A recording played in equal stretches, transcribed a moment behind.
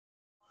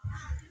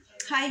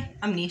Hi,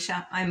 I'm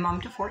Nisha. I'm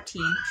mom to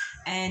 14,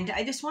 and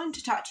I just wanted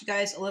to talk to you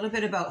guys a little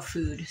bit about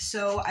food.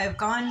 So I've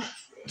gone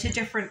to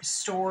different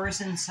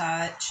stores and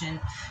such, and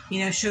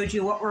showed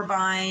you what we're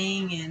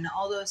buying and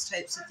all those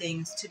types of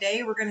things.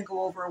 Today we're going to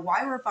go over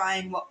why we're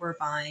buying what we're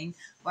buying,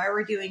 why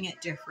we're doing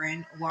it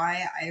different,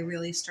 why I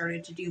really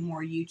started to do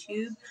more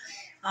YouTube,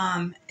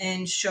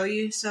 and show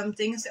you some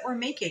things that we're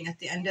making. At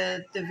the end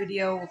of the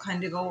video, we'll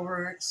kind of go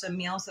over some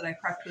meals that I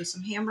prepped with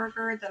some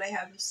hamburger that I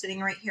have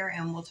sitting right here,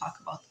 and we'll talk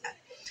about that.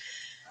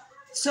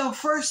 So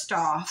first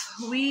off,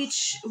 we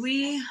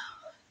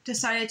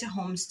decided to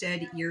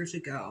homestead years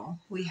ago.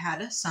 We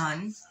had a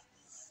son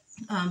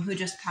who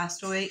just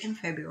passed away in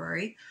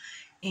February,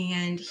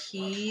 and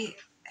he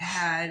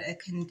had a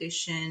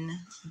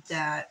condition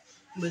that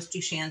was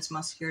Duchenne's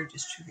muscular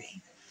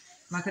dystrophy.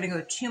 I'm not going to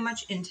go too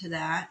much into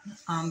that,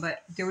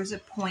 but there was a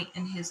point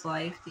in his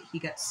life that he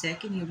got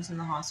sick and he was in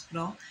the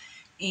hospital.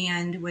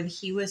 And when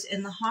he was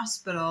in the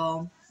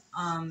hospital,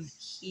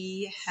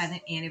 he had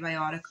an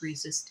antibiotic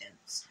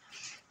resistance.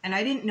 And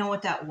I didn't know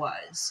what that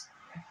was,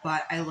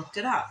 but I looked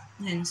it up.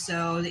 And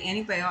so the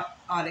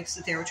antibiotics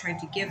that they were trying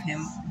to give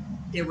him,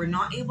 they were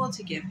not able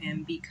to give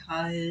him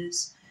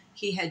because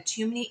he had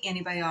too many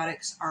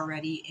antibiotics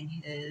already in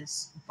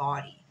his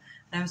body.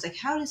 And I was like,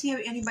 how does he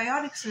have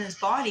antibiotics in his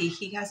body?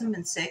 He hasn't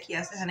been sick. He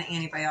hasn't had an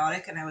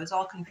antibiotic. And I was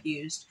all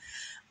confused.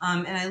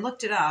 And I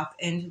looked it up,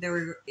 and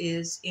there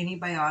is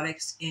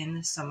antibiotics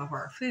in some of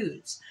our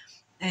foods.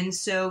 And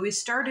so we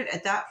started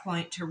at that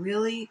point to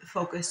really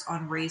focus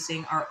on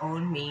raising our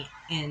own meat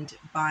and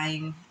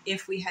buying,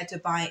 if we had to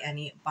buy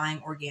any,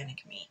 buying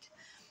organic meat,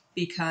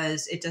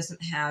 because it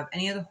doesn't have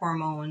any of the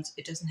hormones.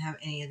 It doesn't have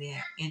any of the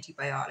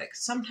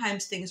antibiotics.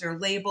 Sometimes things are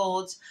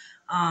labeled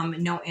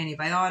no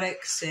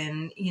antibiotics,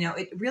 and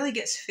it really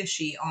gets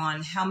fishy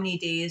on how many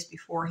days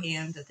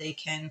beforehand that they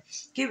can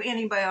give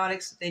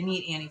antibiotics, that they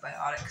need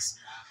antibiotics.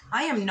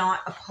 I am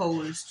not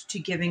opposed to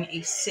giving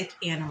a sick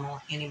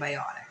animal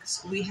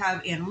antibiotics. We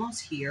have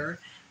animals here,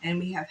 and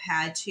we have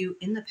had to,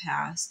 in the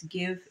past,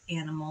 give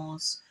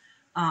animals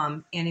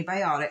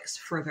antibiotics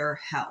for their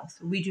health.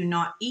 We do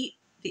not eat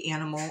the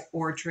animal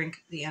or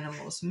drink the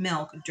animal's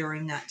milk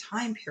during that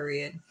time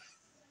period.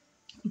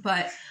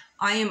 But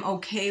I am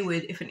okay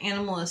with, if an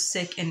animal is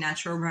sick and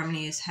natural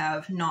remedies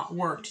have not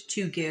worked,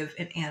 to give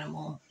an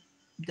animal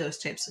those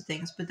types of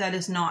things. But that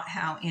is not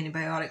how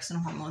antibiotics and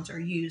hormones are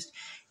used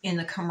in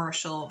the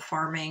commercial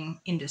farming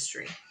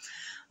industry.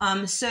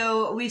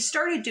 So we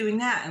started doing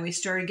that, and we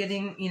started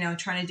getting,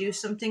 trying to do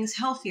some things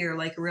healthier,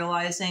 like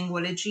realizing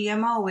what a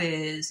GMO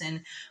is,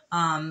 and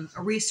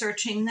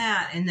researching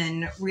that, and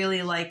then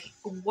really like,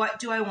 what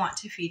do I want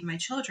to feed my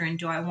children?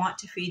 Do I want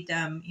to feed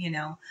them,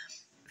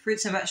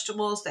 fruits and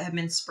vegetables that have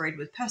been sprayed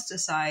with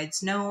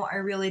pesticides? No, I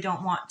really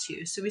don't want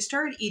to. So we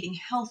started eating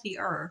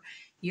healthier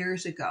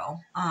years ago.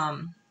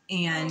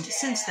 And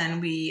since then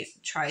we've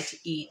tried to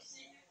eat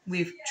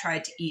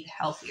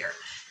healthier.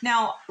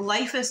 Now,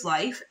 life is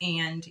life,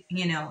 and,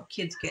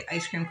 kids get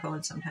ice cream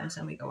cones sometimes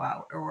when we go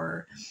out,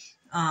 or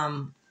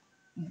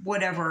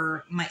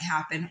whatever might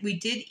happen. We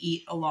did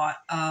eat a lot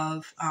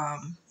of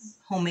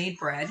homemade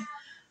bread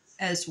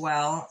as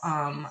well.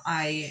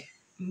 I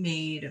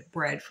made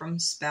bread from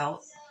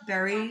spelt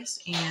berries,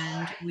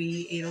 and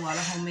we ate a lot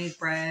of homemade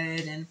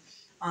bread and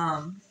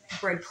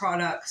bread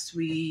products.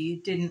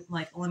 We didn't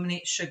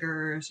eliminate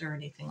sugars or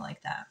anything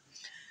like that.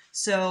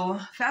 So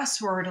fast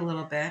forward a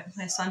little bit,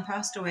 my son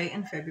passed away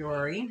in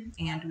February,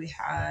 and we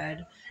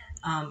had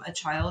a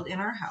child in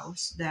our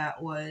house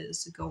that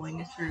was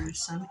going through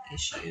some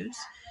issues,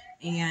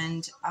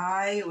 and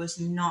I was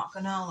not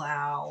going to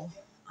allow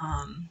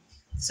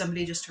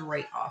somebody just to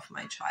write off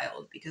my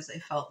child, because I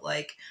felt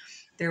like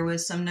there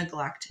was some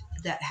neglect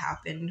that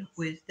happened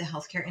with the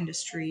healthcare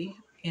industry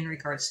in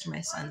regards to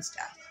my son's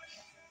death.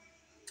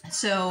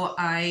 So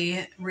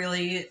I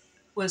really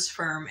was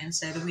firm and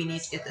said, we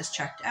need to get this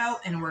checked out,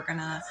 and we're going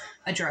to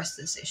address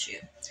this issue.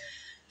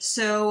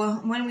 So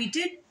when we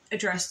did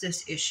address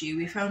this issue,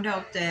 we found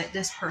out that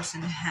this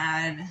person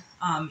had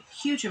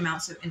huge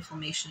amounts of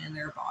inflammation in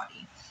their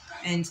body.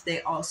 And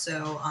they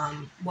also,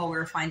 while we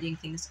were finding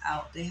things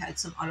out, they had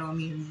some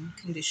autoimmune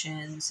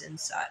conditions and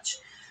such.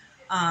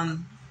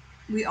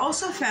 We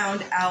also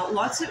found out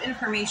lots of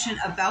information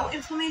about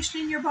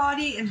inflammation in your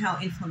body, and how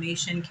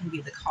inflammation can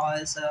be the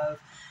cause of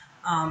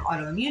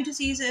autoimmune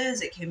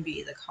diseases. It can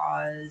be the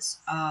cause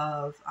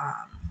of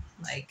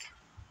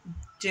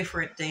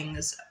different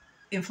things.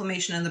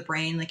 Inflammation in the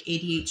brain, like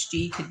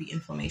ADHD, could be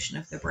inflammation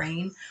of the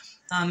brain.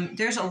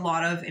 There's a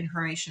lot of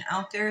information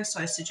out there,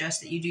 so I suggest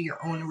that you do your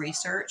own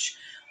research.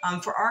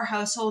 For our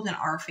household and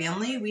our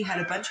family, we had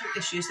a bunch of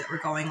issues that were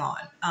going on.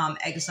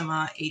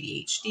 Eczema,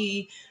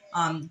 ADHD,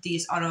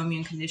 these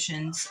autoimmune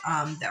conditions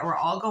that were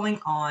all going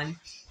on,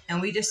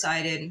 and we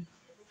decided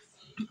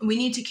we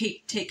need to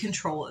take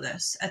control of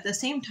this. At the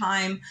same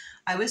time,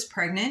 I was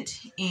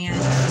pregnant, and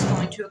I was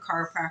going to a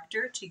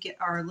chiropractor to get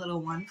our little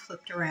one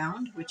flipped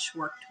around, which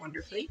worked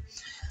wonderfully.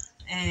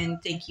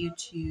 And thank you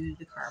to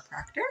the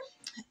chiropractor.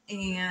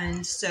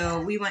 And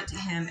so we went to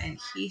him, and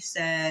he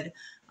said,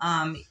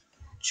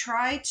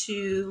 try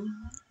to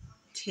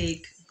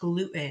take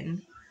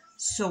gluten,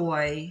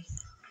 soy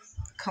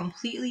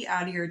completely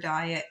out of your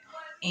diet,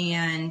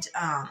 and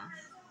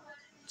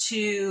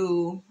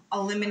to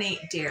eliminate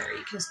dairy,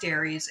 because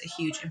dairy is a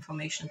huge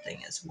inflammation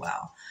thing as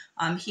well.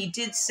 He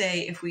did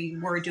say if we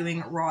were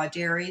doing raw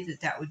dairy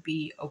that would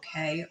be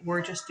okay.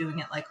 We're just doing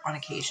it like on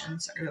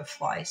occasions. Sorry, the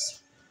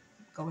flies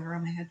going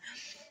around my head.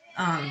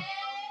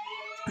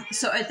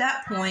 So at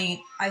that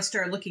point, I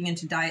started looking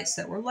into diets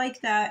that were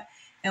like that,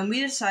 and we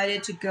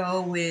decided to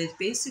go with,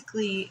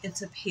 basically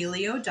it's a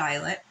paleo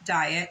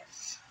diet,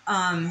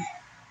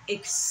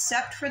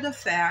 except for the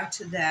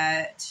fact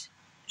that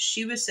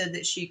she was said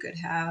that she could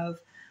have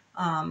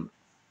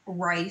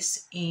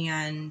rice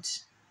and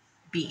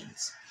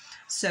beans.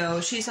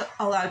 So she's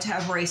allowed to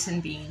have rice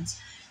and beans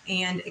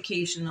and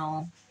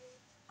occasional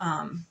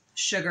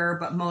sugar,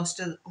 but most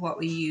of what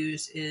we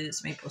use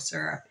is maple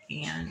syrup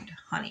and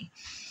honey.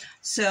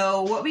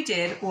 So what we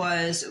did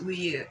was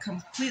we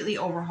completely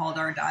overhauled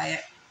our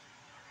diet.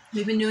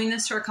 We've been doing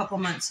this for a couple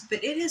months,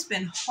 but it has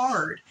been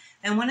hard.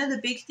 And one of the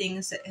big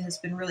things that has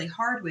been really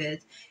hard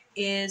with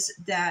is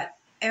that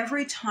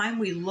every time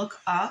we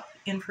look up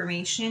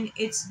information,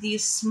 it's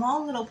these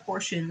small little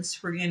portions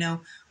for,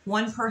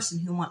 one person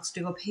who wants to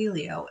go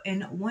paleo.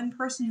 And one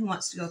person who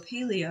wants to go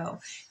paleo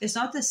is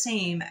not the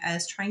same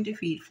as trying to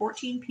feed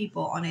 14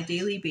 people on a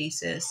daily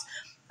basis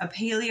a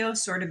paleo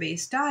sort of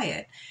based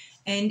diet.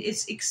 And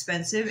it's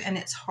expensive and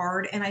it's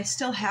hard, and I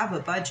still have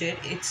a budget.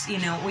 It's,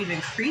 we've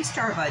increased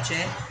our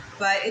budget,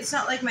 but it's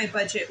not like my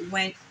budget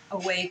went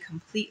away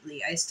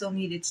completely. I still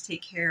needed to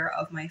take care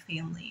of my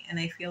family, and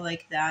I feel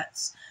like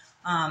that's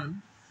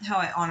how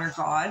I honor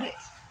God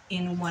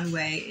in one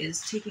way, is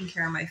taking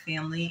care of my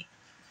family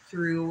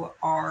through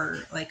our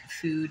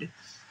food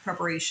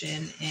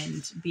preparation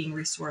and being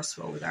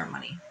resourceful with our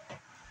money.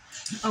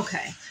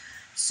 Okay,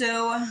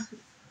 so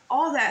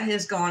all that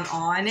has gone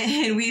on,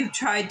 and we've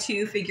tried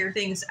to figure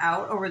things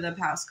out over the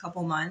past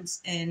couple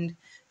months, and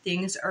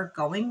things are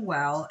going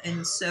well.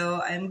 And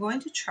so I'm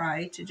going to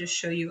try to just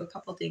show you a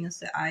couple things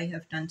that I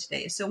have done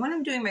today. So when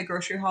I'm doing my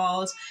grocery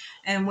hauls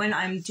and when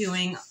I'm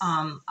doing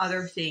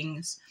other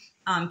things,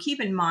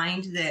 keep in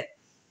mind that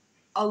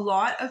a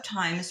lot of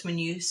times when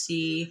you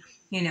see,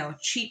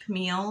 cheap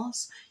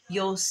meals,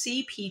 you'll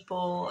see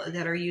people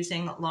that are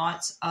using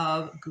lots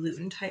of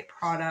gluten type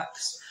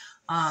products.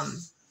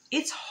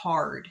 It's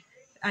hard.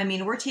 I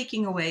mean, we're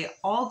taking away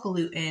all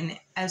gluten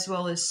as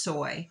well as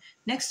soy.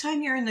 Next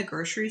time you're in the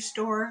grocery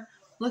store,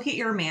 look at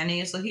your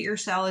mayonnaise, look at your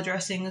salad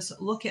dressings,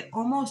 look at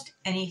almost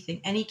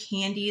anything, any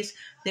candies,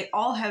 they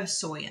all have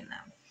soy in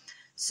them.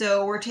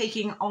 So we're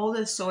taking all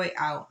the soy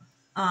out.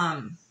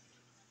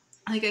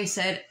 Like I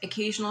said,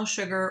 occasional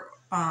sugar,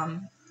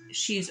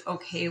 she's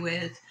okay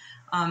with,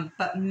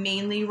 but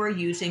mainly we're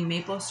using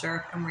maple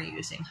syrup and we're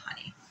using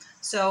honey.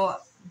 So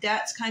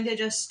that's kind of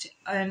just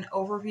an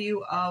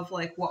overview of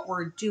what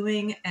we're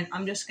doing, and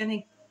I'm just going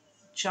to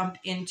jump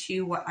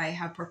into what I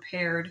have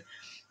prepared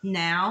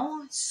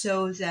now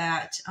so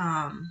that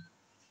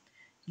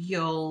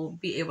you'll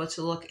be able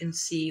to look and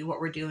see what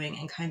we're doing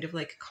and kind of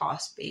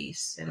cost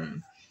base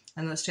and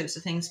those types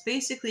of things.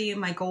 Basically,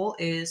 my goal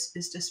is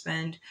to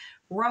spend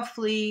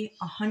roughly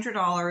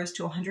 $100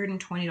 to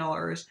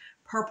 $120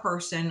 per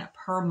person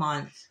per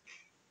month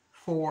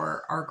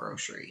for our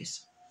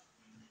groceries.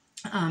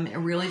 It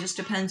really just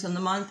depends on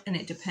the month, and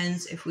it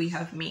depends if we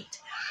have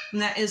meat.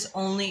 And that is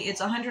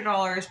it's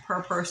 $100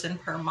 per person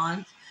per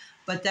month,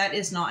 but that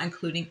is not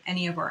including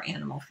any of our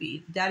animal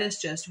feed. That is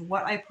just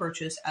what I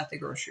purchase at the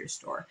grocery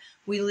store.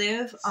 We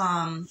live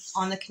on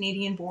the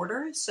Canadian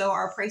border, so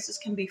our prices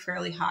can be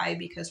fairly high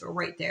because we're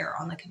right there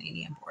on the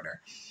Canadian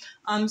border.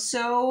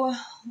 So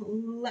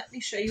let me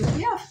show you what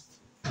we have.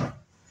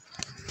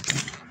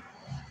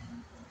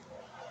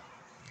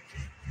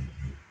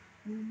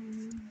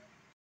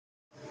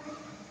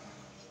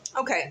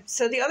 Okay,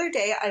 so the other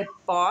day I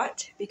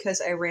bought, because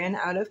I ran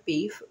out of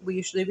beef.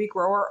 We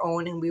grow our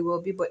own, and we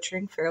will be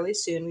butchering fairly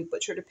soon. We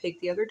butchered a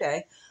pig the other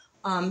day.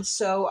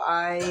 So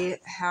I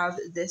have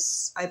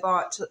this, I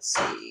bought,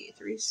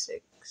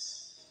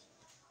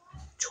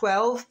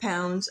 12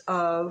 pounds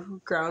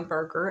of ground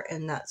burger,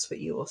 and that's what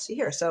you will see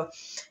here. So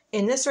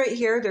in this right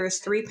here, there's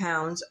 3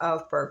 pounds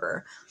of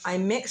burger. I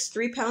mixed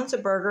 3 pounds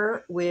of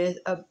burger with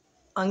a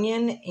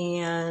onion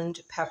and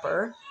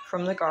pepper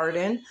from the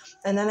garden,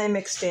 and then I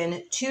mixed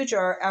in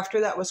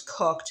after that was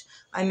cooked,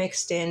 I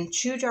mixed in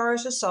 2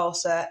 jars of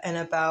salsa and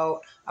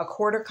about a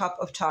 1/4 cup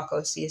of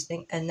taco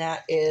seasoning, and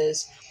that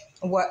is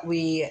what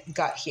we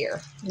got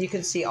here. You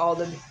can see all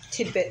the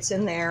tidbits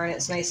in there, and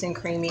it's nice and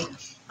creamy.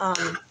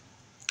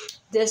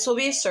 This will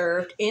be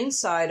served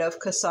inside of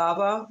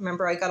cassava.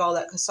 Remember, I got all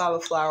that cassava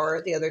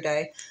flour the other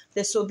day.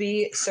 This will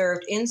be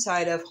served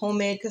inside of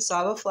homemade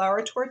cassava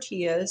flour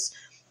tortillas,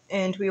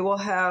 and we will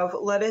have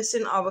lettuce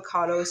and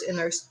avocados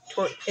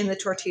in the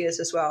tortillas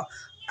as well.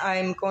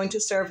 I'm going to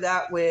serve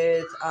that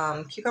with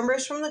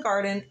cucumbers from the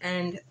garden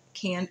and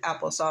canned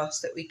applesauce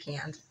that we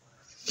canned.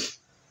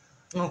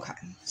 Okay,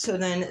 so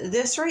then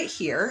this right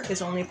here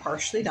is only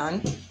partially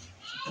done.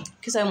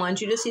 because I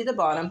want you to see the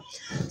bottom.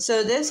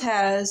 So this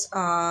has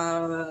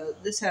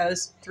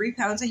 3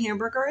 pounds of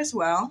hamburger as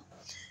well,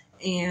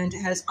 and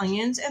it has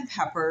onions and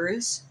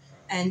peppers,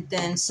 and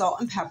then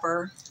salt and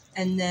pepper,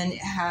 and then it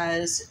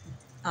has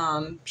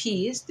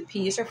peas. The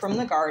peas are from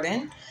the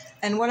garden,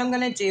 and what I'm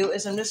going to do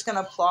is I'm just going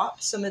to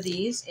plop some of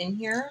these in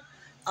here.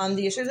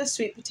 These are the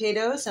sweet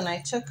potatoes, and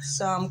I took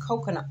some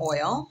coconut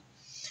oil,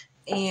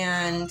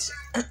 and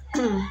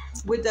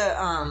with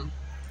the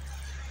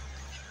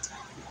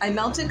I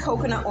melted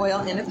coconut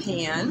oil in a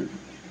pan,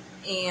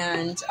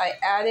 and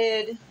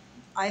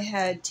I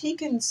had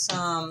taken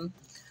some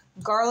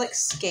garlic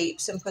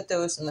scapes and put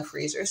those in the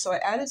freezer. So I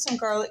added some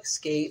garlic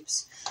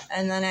scapes,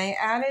 and then I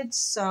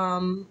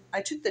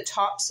took the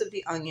tops of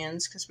the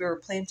onions, because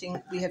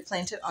we had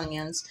planted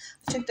onions.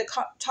 I took the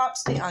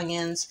tops of the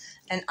onions,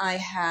 and I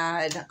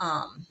had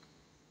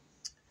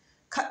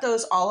cut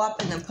those all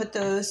up and then put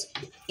those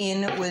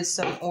in with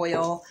some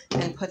oil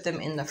and put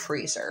them in the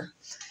freezer.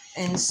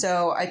 And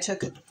so I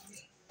took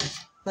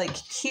like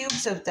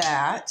cubes of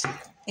that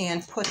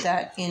and put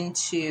that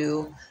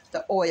into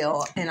the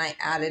oil, and I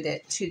added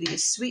it to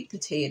these sweet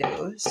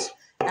potatoes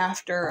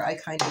after I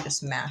kind of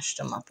just mashed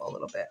them up a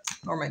little bit,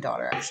 or my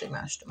daughter actually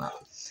mashed them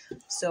up.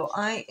 So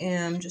I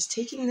am just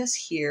taking this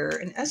here,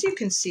 and as you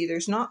can see,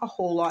 there's not a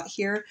whole lot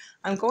here.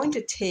 I'm going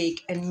to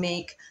take and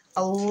make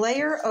a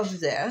layer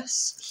of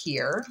this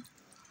here,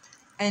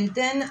 and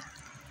then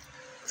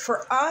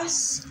for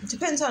us, it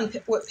depends on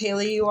what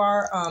paleo you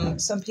are.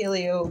 Some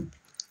paleo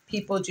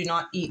people do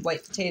not eat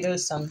white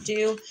potatoes, some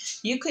do.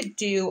 You could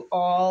do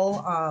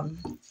all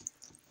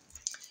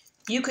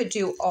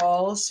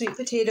sweet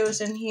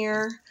potatoes in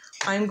here.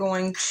 I'm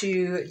going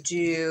to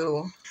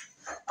do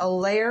a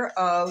layer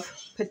of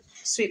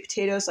sweet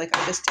potatoes like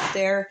I just did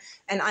there,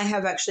 and I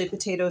have actually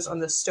potatoes on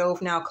the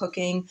stove now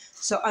cooking,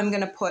 so I'm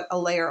going to put a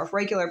layer of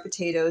regular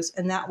potatoes,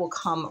 and that will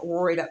come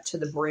right up to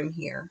the brim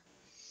here.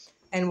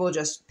 And we'll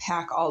just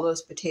pack all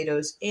those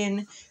potatoes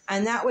in.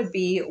 And that would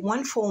be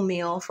one full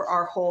meal for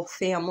our whole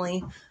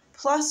family,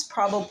 plus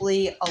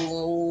probably a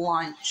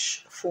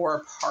lunch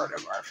for part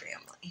of our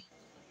family.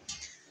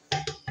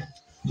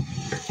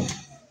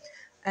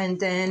 And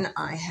then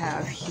I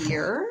have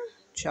here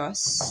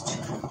just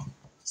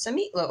some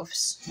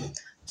meatloaves.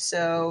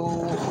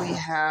 So we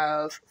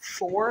have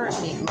 4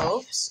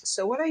 meatloaves.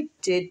 So what I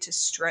did to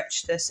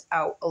stretch this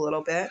out a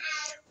little bit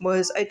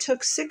was I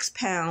took 6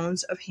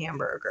 pounds of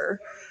hamburger.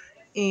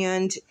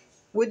 And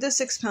with the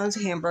 6 pounds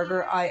of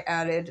hamburger, I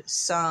added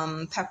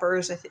some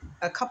peppers,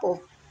 a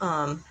couple,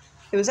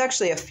 it was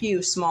actually a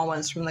few small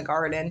ones from the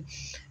garden,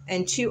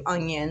 and 2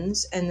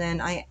 onions. And then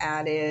I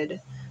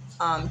added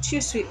 2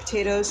 sweet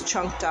potatoes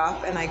chunked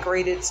up, and I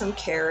grated some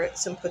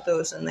carrots and put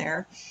those in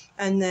there.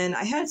 And then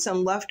I had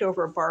some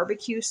leftover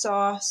barbecue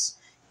sauce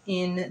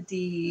in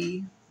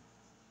the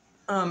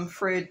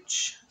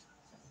fridge.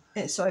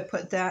 And so I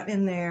put that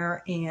in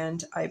there,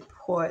 and I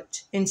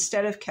put,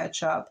 instead of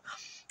ketchup,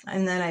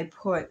 and then I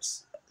put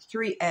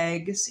 3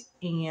 eggs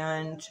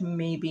and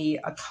maybe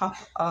a cup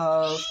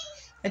of,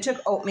 I took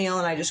oatmeal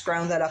and I just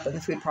ground that up in the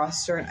food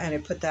processor, and I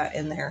put that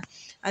in there.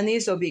 And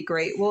these will be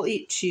great. We'll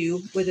eat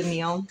 2 with a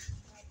meal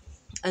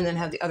and then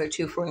have the other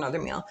 2 for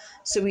another meal.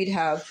 So we'd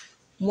have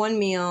 1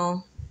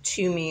 meal,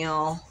 2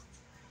 meal,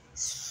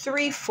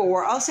 3,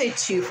 4. I'll say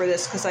 2 for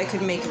this because I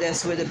could make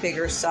this with a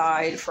bigger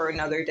side for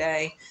another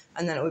day,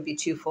 and then it would be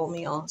 2 full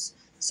meals.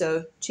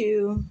 So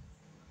 2,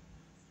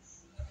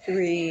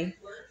 3,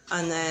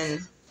 and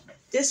then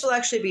this will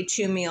actually be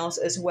 2 meals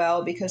as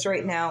well, because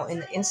right now in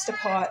the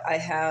Instapot I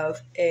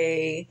have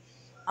a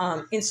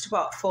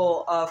Instapot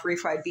full of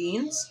refried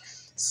beans.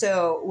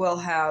 So we'll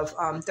have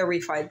the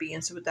refried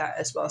beans with that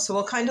as well. So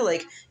we'll kind of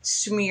like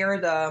smear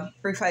the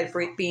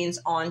refried beans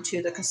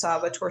onto the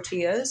cassava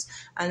tortillas,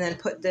 and then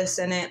put this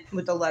in it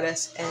with the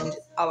lettuce and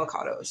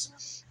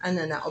avocados. And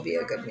then that will be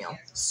a good meal.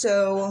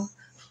 So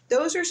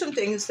those are some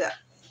things that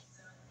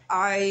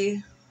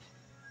I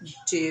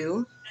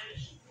do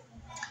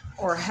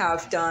or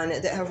have done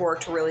that have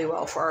worked really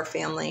well for our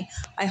family.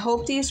 I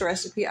hope these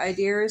recipe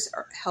ideas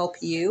help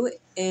you,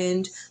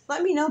 and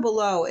let me know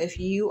below if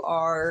you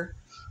are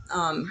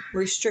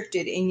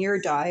restricted in your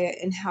diet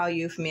and how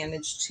you've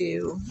managed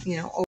to,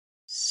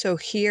 So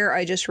here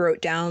I just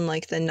wrote down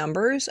like the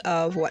numbers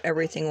of what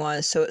everything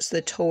was. So it's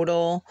the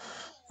total.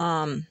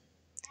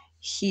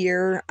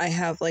 Here I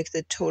have like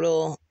the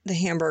total, the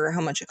hamburger,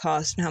 how much it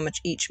cost and how much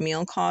each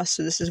meal cost.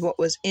 So this is what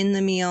was in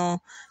the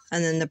meal,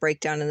 and then the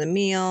breakdown of the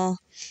meal,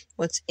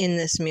 what's in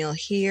this meal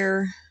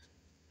here,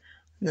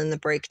 and then the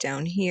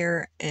breakdown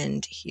here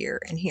and here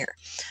and here.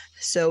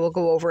 So we'll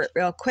go over it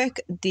real quick.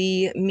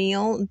 The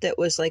meal that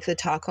was like the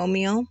taco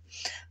meal,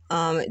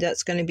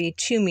 that's going to be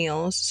 2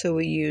 meals. So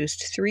we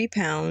used 3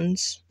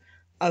 pounds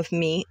of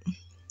meat,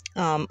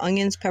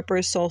 onions,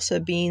 peppers,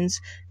 salsa, beans,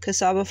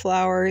 cassava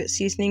flour,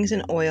 seasonings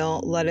and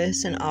oil,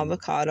 lettuce and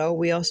avocado.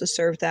 We also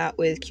served that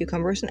with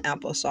cucumbers and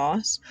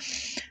applesauce.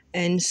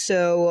 And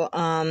so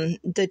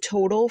the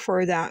total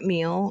for that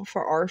meal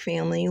for our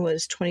family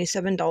was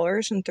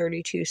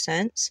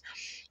 $27.32.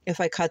 If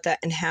I cut that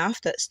in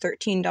half, that's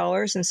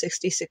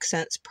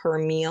 $13.66 per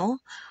meal,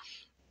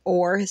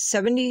 or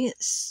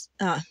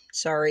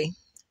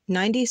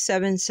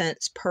 97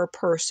 cents per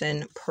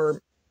person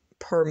per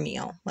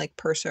meal, like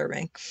per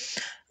serving.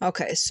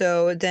 Okay,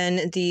 so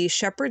then the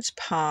shepherd's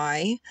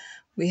pie,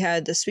 we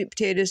had the sweet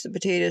potatoes,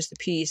 the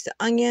peas, the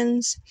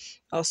onions.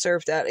 I'll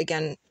serve that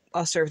again.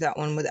 I'll serve that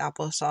one with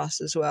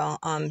applesauce as well.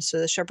 So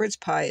the shepherd's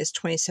pie is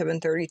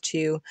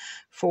 $27.32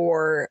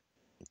 for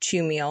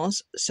 2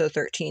 meals, so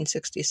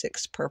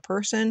 $13.66 per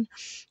person,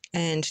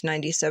 and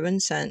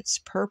 97 cents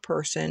per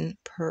person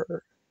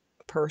per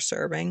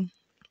serving.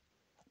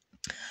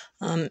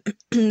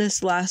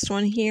 This last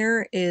one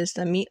here is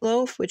the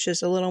meatloaf, which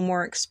is a little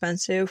more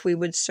expensive. We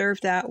would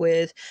serve that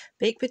with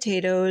baked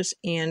potatoes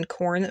and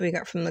corn that we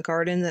got from the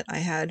garden that I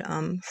had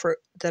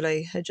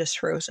just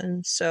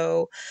frozen.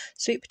 So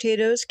sweet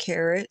potatoes,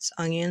 carrots,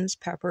 onions,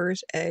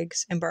 peppers,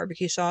 eggs, and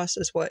barbecue sauce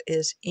is what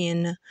is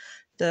in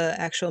the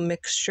actual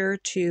mixture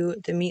to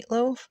the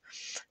meatloaf.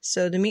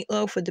 So the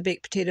meatloaf with the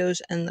baked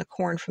potatoes and the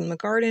corn from the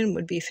garden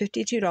would be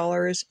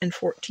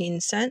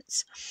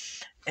 $52.14.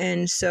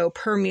 And so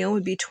per meal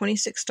would be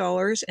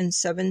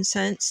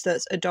 $26.07.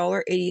 That's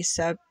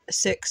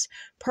 $1.86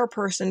 per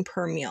person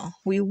per meal.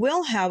 We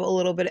will have a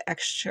little bit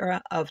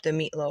extra of the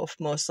meatloaf,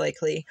 most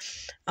likely.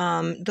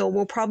 Though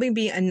will probably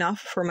be enough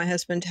for my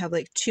husband to have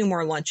like 2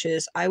 more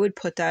lunches. I would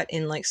put that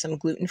in like some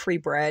gluten-free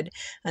bread,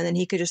 and then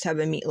he could just have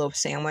a meatloaf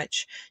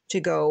sandwich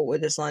to go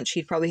with his lunch.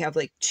 He'd probably have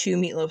like 2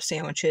 meatloaf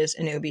sandwiches,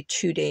 and it would be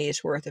 2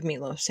 days worth of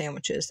meatloaf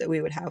sandwiches that we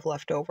would have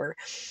left over.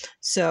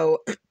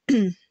 So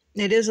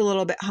it is a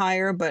little bit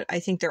higher, but I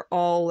think they're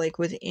all like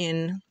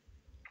within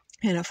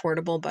an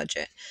affordable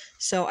budget.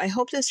 So I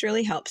hope this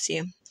really helps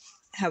you.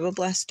 Have a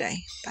blessed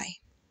day.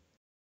 Bye.